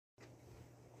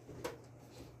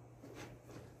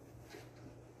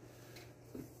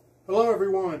Hello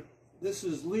everyone, this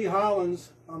is Leigh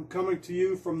Hollins. I'm coming to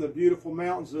you from the beautiful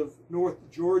mountains of North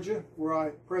Georgia where I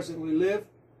presently live.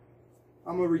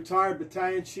 I'm a retired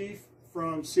battalion chief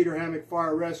from Cedar Hammock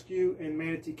Fire Rescue in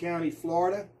Manatee County,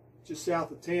 Florida, just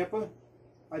south of Tampa.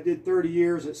 I did 30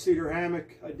 years at Cedar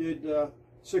Hammock. I did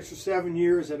 6 or 7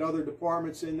 years at other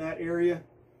departments in that area.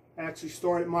 I actually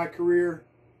started my career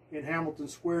in Hamilton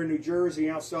Square, New Jersey,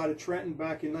 outside of Trenton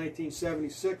back in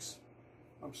 1976.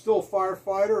 I'm still a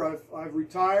firefighter. I've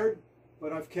retired,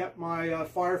 but I've kept my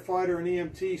firefighter and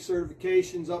EMT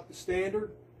certifications up to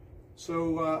standard.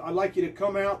 So I'd like you to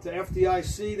come out to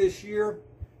FDIC this year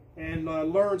and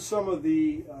learn some of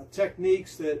the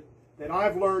techniques that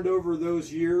I've learned over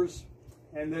those years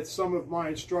and that some of my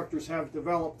instructors have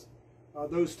developed.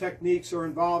 Those techniques are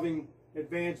involving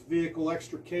advanced vehicle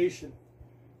extrication.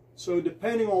 So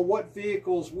depending on what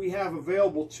vehicles we have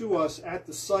available to us at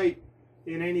the site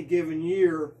in any given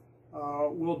year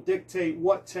will dictate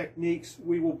what techniques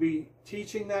we will be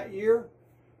teaching that year.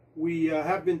 We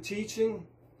have been teaching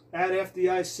at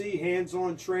FDIC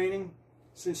hands-on training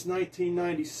since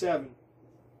 1997.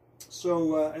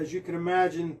 So as you can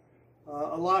imagine,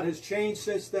 a lot has changed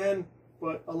since then,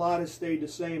 but a lot has stayed the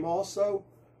same also.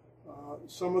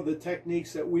 Some of the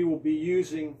techniques that we will be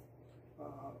using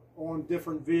on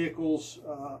different vehicles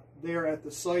there at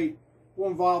the site will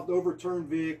involve overturned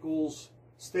vehicles,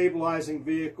 stabilizing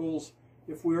vehicles.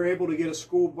 If we are able to get a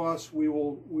school bus, we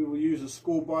will use a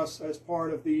school bus as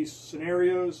part of these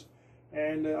scenarios.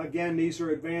 And again, these are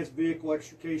advanced vehicle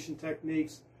extrication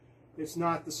techniques. It's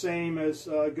not the same as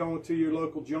going to your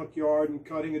local junkyard and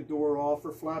cutting a door off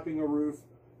or flapping a roof.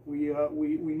 We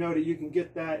know that you can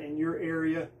get that in your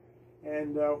area,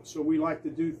 and so we like to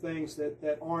do things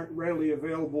that aren't readily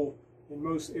available in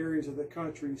most areas of the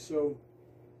country. So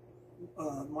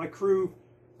my crew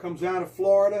comes out of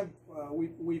Florida.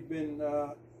 We've been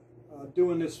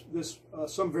doing this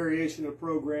some variation of the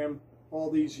program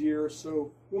all these years,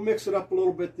 so we'll mix it up a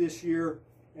little bit this year,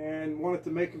 and wanted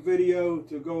to make a video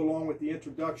to go along with the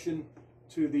introduction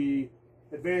to the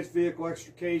advanced vehicle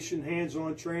extrication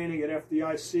hands-on training at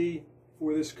FDIC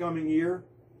for this coming year.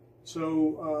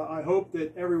 So I hope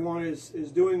that everyone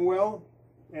is doing well,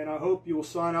 and I hope you will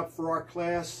sign up for our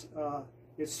class.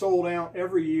 It's sold out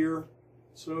every year,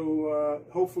 so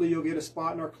hopefully you'll get a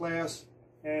spot in our class,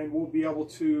 and we'll be able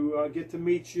to get to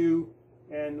meet you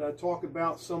and talk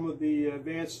about some of the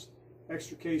advanced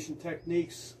extrication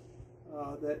techniques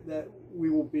that we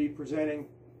will be presenting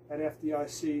at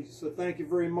FDIC. So thank you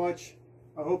very much.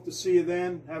 I hope to see you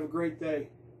then. Have a great day.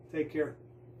 Take care.